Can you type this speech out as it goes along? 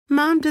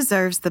Mom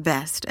deserves the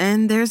best,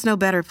 and there's no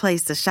better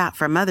place to shop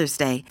for Mother's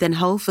Day than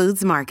Whole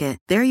Foods Market.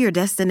 They're your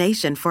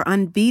destination for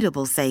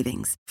unbeatable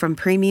savings, from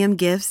premium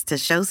gifts to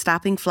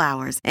show-stopping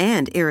flowers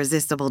and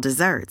irresistible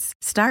desserts.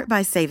 Start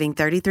by saving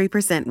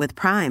 33% with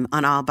Prime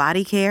on all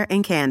body care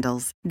and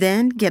candles.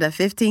 Then get a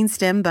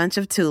 15-stem bunch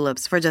of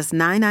tulips for just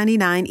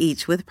 $9.99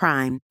 each with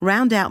Prime.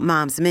 Round out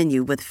Mom's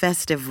menu with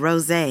festive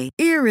rosé,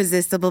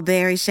 irresistible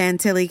berry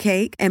chantilly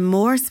cake, and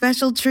more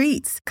special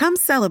treats. Come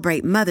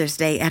celebrate Mother's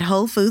Day at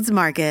Whole Foods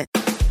Market.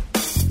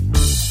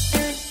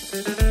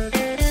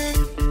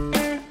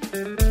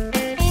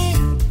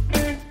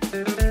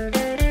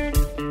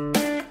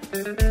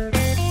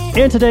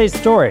 In today's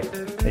story,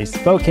 a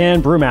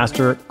Spokane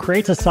brewmaster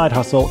creates a side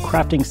hustle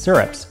crafting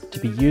syrups to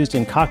be used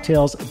in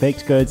cocktails,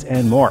 baked goods,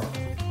 and more.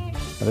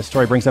 Now, this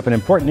story brings up an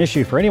important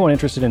issue for anyone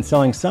interested in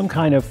selling some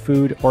kind of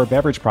food or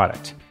beverage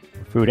product.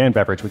 Food and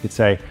beverage, we could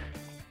say.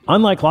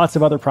 Unlike lots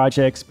of other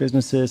projects,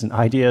 businesses, and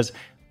ideas,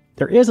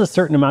 there is a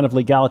certain amount of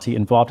legality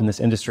involved in this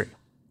industry.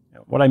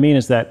 What I mean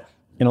is that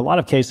in a lot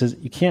of cases,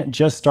 you can't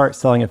just start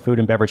selling a food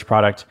and beverage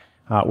product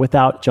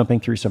without jumping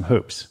through some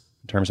hoops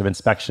in terms of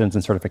inspections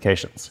and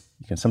certifications.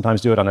 You can sometimes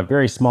do it on a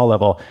very small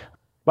level,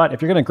 but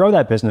if you're going to grow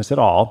that business at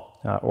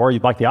all, or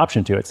you'd like the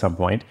option to at some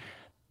point,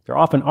 there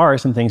often are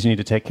some things you need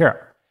to take care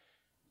of.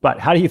 But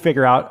how do you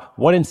figure out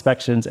what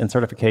inspections and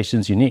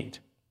certifications you need?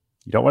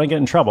 You don't want to get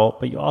in trouble,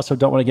 but you also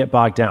don't want to get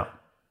bogged down.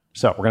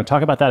 So we're going to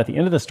talk about that at the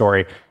end of the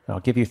story, and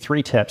I'll give you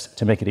 3 tips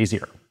to make it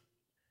easier.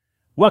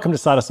 Welcome to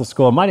Side Hustle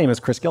School. My name is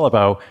Chris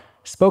Guillebeau.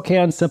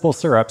 Spokane Simple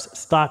Syrups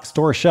stock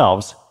store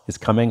shelves is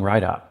coming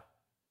right up.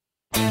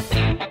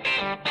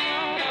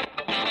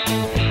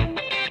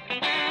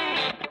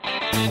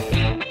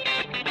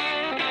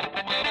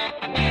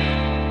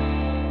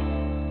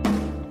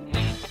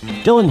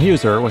 Dylan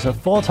Huser was a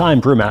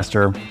full-time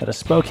brewmaster at a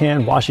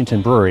Spokane,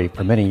 Washington brewery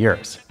for many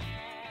years.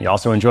 He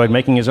also enjoyed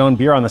making his own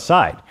beer on the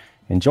side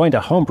and joined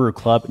a homebrew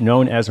club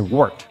known as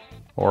WORT,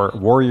 or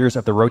Warriors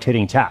of the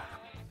Rotating Tap,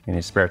 in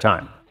his spare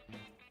time.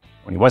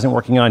 When he wasn't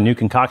working on new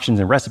concoctions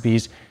and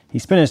recipes, he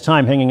spent his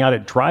time hanging out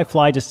at Dry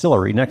Fly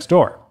Distillery next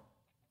door.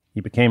 He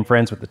became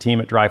friends with the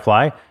team at Dry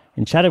Fly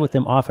and chatted with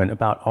them often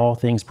about all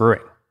things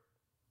brewing.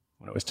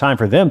 When it was time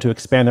for them to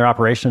expand their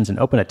operations and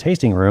open a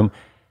tasting room,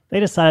 they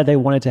decided they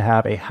wanted to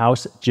have a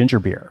house ginger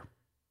beer.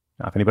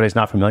 Now, if anybody's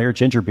not familiar,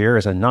 ginger beer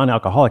is a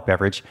non-alcoholic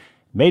beverage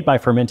made by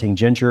fermenting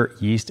ginger,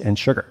 yeast, and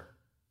sugar.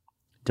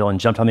 Dylan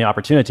jumped on the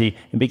opportunity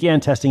and began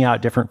testing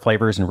out different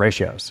flavors and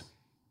ratios.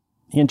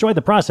 He enjoyed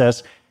the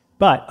process,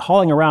 but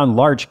hauling around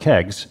large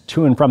kegs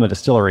to and from the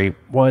distillery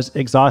was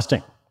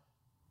exhausting.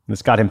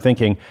 This got him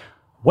thinking,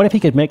 what if he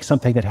could make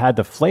something that had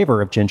the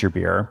flavor of ginger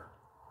beer,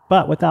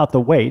 but without the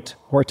weight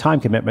or time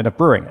commitment of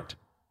brewing it?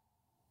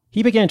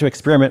 He began to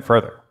experiment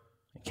further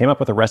and came up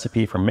with a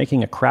recipe for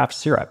making a craft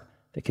syrup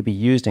that could be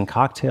used in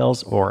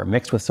cocktails or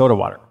mixed with soda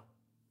water.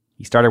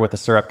 He started with a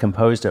syrup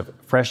composed of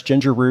fresh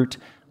ginger root,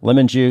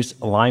 lemon juice,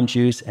 lime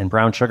juice, and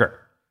brown sugar.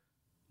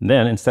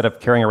 Then, instead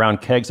of carrying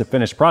around kegs of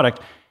finished product,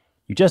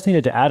 you just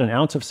needed to add an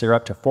ounce of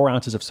syrup to 4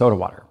 ounces of soda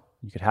water.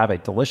 You could have a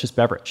delicious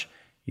beverage,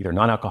 either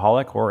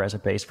non-alcoholic or as a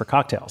base for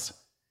cocktails.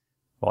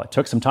 While it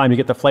took some time to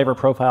get the flavor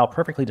profile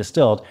perfectly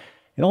distilled,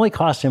 it only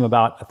cost him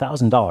about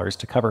 $1,000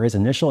 to cover his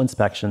initial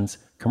inspections,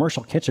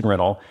 commercial kitchen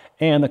rental,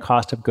 and the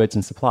cost of goods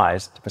and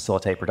supplies to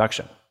facilitate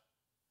production.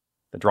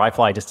 The Dry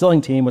Fly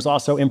distilling team was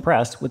also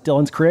impressed with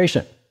Dylan's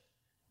creation.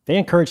 They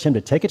encouraged him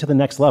to take it to the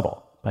next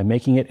level by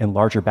making it in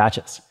larger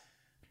batches.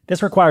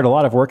 This required a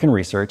lot of work and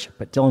research,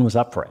 but Dylan was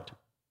up for it.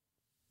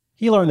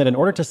 He learned that in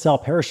order to sell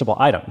perishable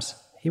items,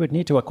 he would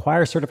need to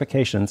acquire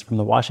certifications from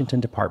the Washington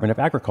Department of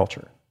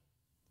Agriculture.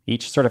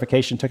 Each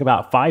certification took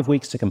about 5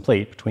 weeks to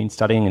complete between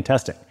studying and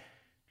testing.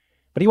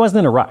 But he wasn't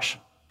in a rush,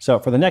 so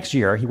for the next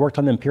year, he worked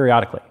on them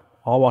periodically,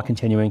 all while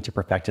continuing to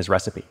perfect his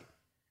recipe.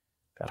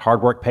 That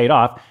hard work paid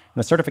off,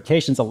 and the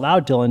certifications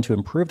allowed Dylan to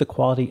improve the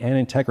quality and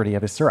integrity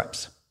of his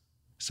syrups.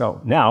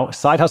 So now,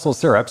 Side Hustle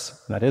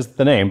Syrups, that is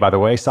the name, by the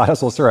way, Side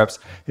Hustle Syrups,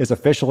 is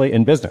officially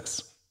in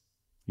business.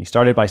 He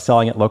started by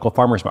selling at local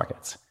farmers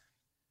markets.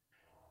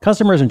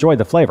 Customers enjoyed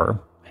the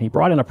flavor, and he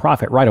brought in a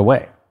profit right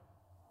away.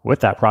 With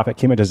that profit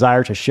came a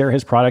desire to share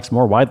his products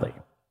more widely.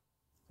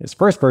 His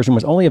first version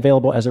was only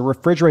available as a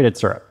refrigerated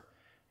syrup,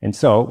 and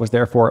so was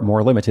therefore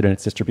more limited in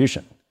its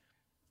distribution.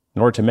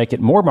 In order to make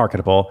it more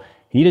marketable,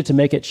 he needed to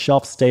make it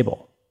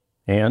shelf-stable.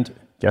 And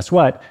guess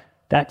what?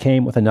 That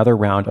came with another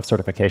round of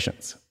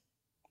certifications.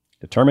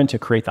 Determined to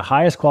create the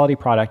highest quality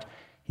product,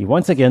 he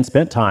once again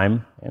spent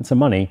time and some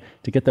money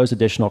to get those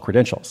additional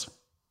credentials.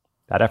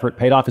 That effort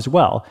paid off as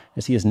well,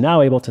 as he is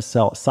now able to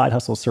sell Side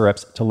Hustle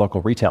Syrups to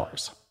local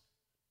retailers.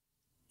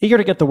 Eager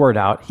to get the word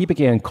out, he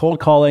began cold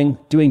calling,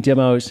 doing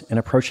demos, and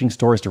approaching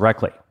stores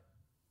directly.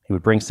 He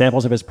would bring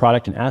samples of his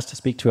product and ask to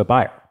speak to a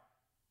buyer.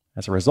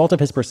 As a result of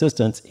his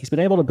persistence, he's been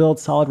able to build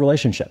solid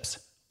relationships,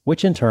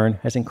 which in turn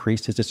has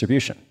increased his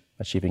distribution,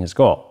 achieving his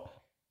goal.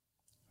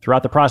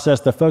 Throughout the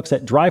process, the folks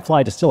at Dry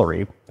Fly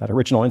Distillery, that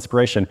original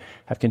inspiration,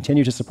 have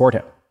continued to support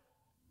him.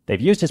 They've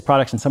used his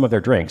products in some of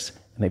their drinks,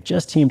 and they've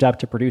just teamed up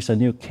to produce a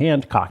new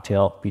canned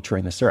cocktail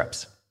featuring the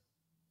syrups.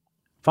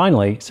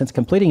 Finally, since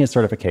completing his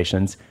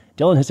certifications,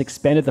 Dylan has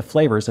expanded the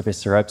flavors of his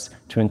syrups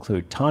to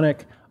include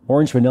tonic,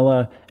 orange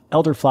vanilla,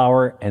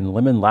 elderflower, and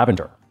lemon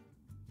lavender.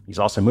 He's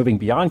also moving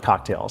beyond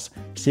cocktails,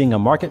 seeing a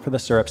market for the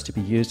syrups to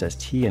be used as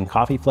tea and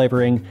coffee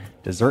flavoring,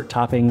 dessert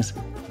toppings,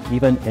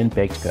 even in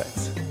baked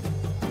goods.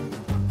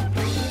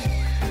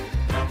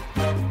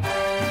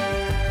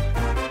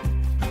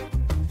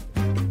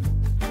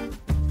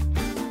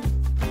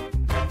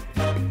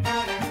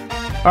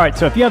 All right,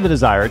 so if you have the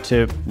desire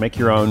to make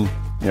your own,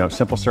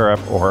 simple syrup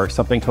or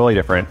something totally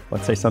different,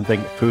 let's say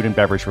something food and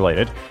beverage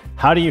related,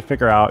 how do you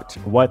figure out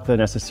what the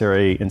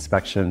necessary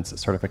inspections,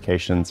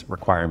 certifications,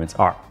 requirements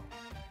are?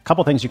 A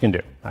couple things you can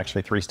do,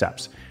 actually 3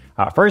 steps.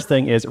 First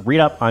thing is read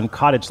up on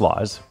cottage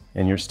laws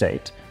in your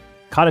state.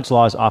 Cottage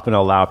laws often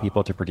allow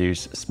people to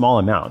produce small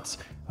amounts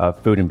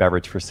of food and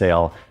beverage for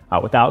sale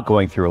without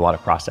going through a lot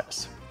of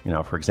process.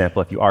 For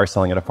example, if you are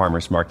selling at a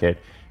farmer's market,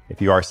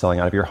 if you are selling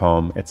out of your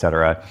home,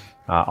 etc.,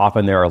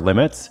 often there are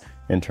limits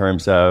in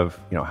terms of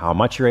how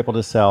much you're able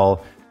to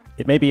sell.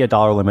 It may be a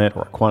dollar limit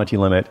or a quantity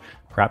limit,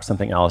 perhaps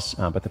something else,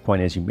 but the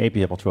point is you may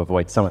be able to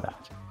avoid some of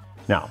that.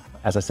 Now,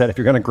 as I said, if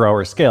you're going to grow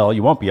or scale,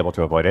 you won't be able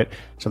to avoid it.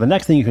 So the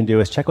next thing you can do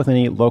is check with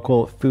any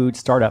local food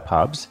startup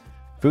hubs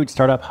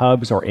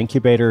or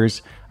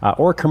incubators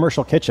or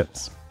commercial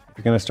kitchens. If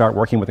you're going to start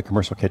working with a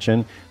commercial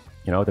kitchen,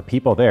 the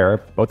people there,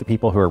 both the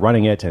people who are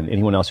running it and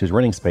anyone else who's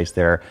renting space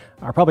there,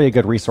 are probably a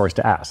good resource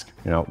to ask.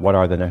 What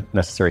are the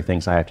necessary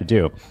things I have to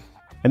do?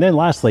 And then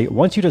lastly,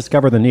 once you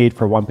discover the need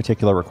for one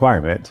particular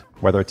requirement,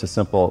 whether it's a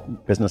simple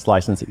business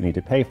license that you need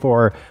to pay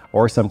for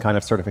or some kind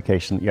of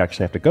certification that you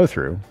actually have to go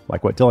through,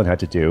 like what Dylan had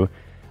to do,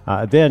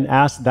 then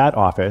ask that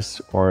office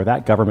or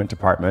that government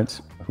department,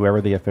 whoever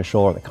the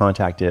official or the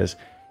contact is,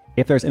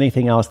 if there's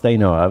anything else they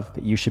know of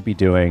that you should be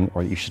doing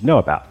or that you should know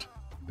about.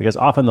 Because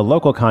often the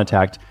local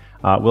contact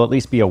will at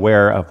least be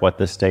aware of what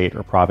the state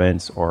or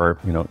province or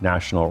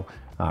national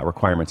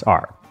requirements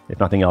are. If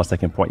nothing else, they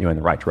can point you in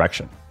the right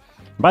direction.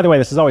 By the way,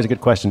 this is always a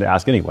good question to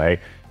ask anyway.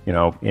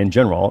 In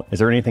general, is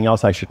there anything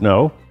else I should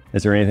know?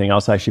 Is there anything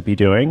else I should be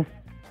doing?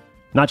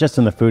 Not just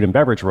in the food and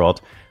beverage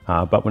world,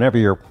 but whenever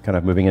you're kind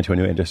of moving into a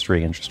new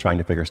industry and just trying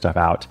to figure stuff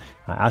out,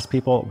 ask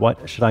people,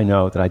 what should I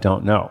know that I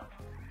don't know?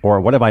 Or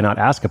what have I not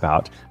asked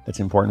about that's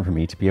important for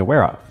me to be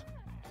aware of?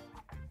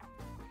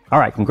 All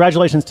right,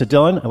 congratulations to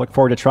Dylan. I look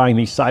forward to trying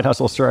these side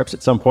hustle syrups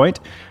at some point.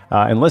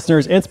 And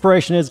listeners,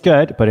 inspiration is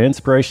good, but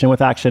inspiration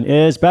with action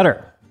is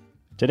better.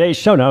 Today's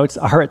show notes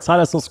are at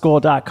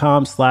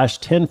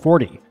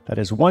sidehustleschool.com/1040. That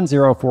is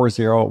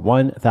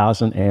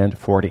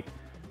 1040.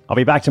 I'll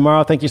be back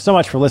tomorrow. Thank you so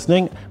much for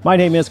listening. My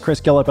name is Chris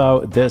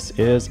Guillebeau. This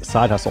is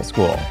Side Hustle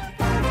School.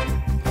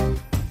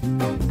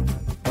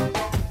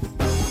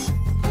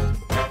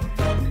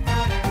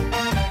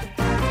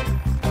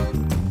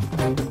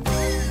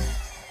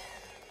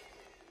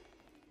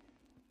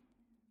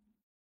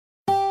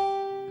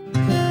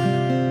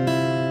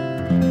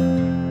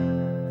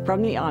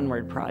 From the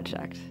Onward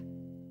Project.